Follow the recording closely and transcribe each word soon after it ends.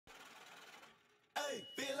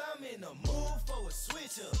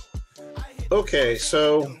Okay,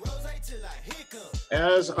 so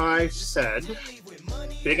as I said,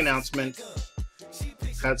 big announcement.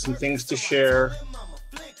 Had some things to share.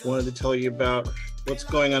 Wanted to tell you about what's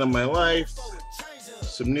going on in my life,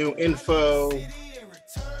 some new info,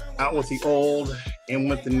 out with the old, in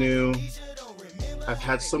with the new. I've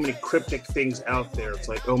had so many cryptic things out there. It's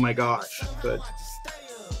like, oh my gosh, but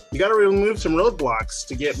you got to remove some roadblocks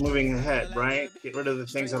to get moving ahead, right? Get rid of the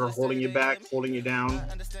things that are holding you back, holding you down,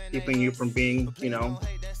 keeping you from being,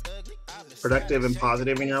 productive and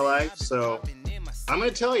positive in your life. So I'm going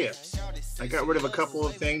to tell you, I got rid of a couple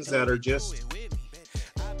of things that are just,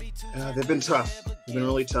 they've been tough. They've been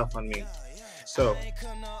really tough on me. So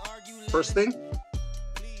first thing,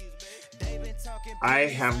 I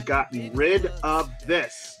have gotten rid of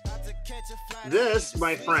this. This,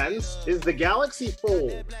 my friends, is the Galaxy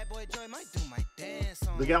Fold.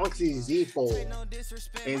 The Galaxy Z Fold.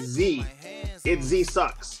 And Z. It Z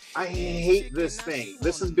sucks. I hate this thing.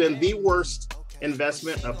 This has been the worst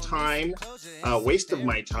investment of time, waste of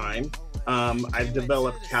my time. I've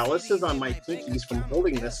developed calluses on my pinkies from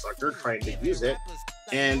holding this sucker, trying to use it.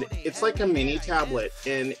 And it's like a mini tablet.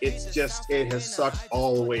 And it has sucked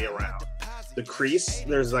all the way around. The crease,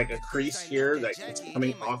 there's like a crease here that it's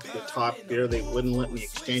coming off the top here. They wouldn't let me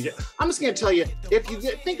exchange it. I'm just going to tell you, if you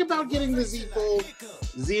think about getting the Z Fold,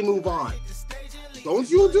 Z move on. Don't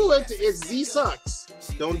you do it. It's Z sucks.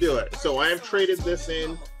 Don't do it. So I have traded this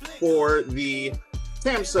in for the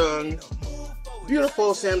Samsung,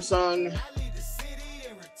 beautiful Samsung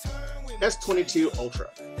S22 Ultra.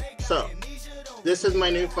 So this is my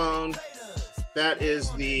new phone. That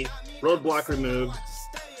is the roadblock removed.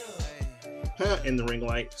 In the ring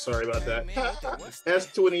light, sorry about that.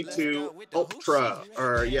 S22 Ultra,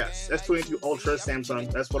 or yes, S22 Ultra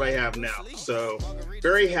Samsung. That's what I have now. So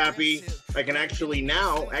very happy. I can actually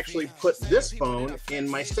put this phone in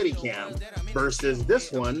my Steadicam versus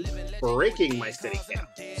this one breaking my Steadicam.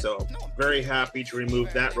 So very happy to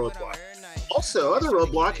remove that roadblock. Also, other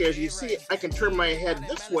roadblock, as you see, I can turn my head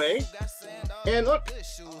this way and look,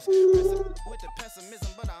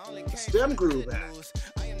 stem grew back.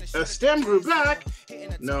 A stem grew back?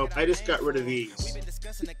 No, I just got rid of these.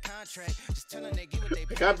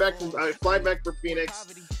 I fly back from Phoenix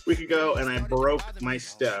a week ago and I broke my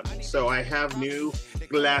stem. So I have new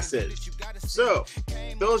glasses. So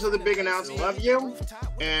those are the big announcements. Love you.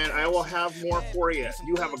 And I will have more for you.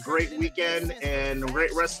 You have a great weekend and a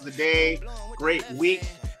great rest of the day. Great week.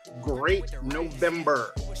 Great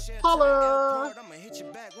November. Holla!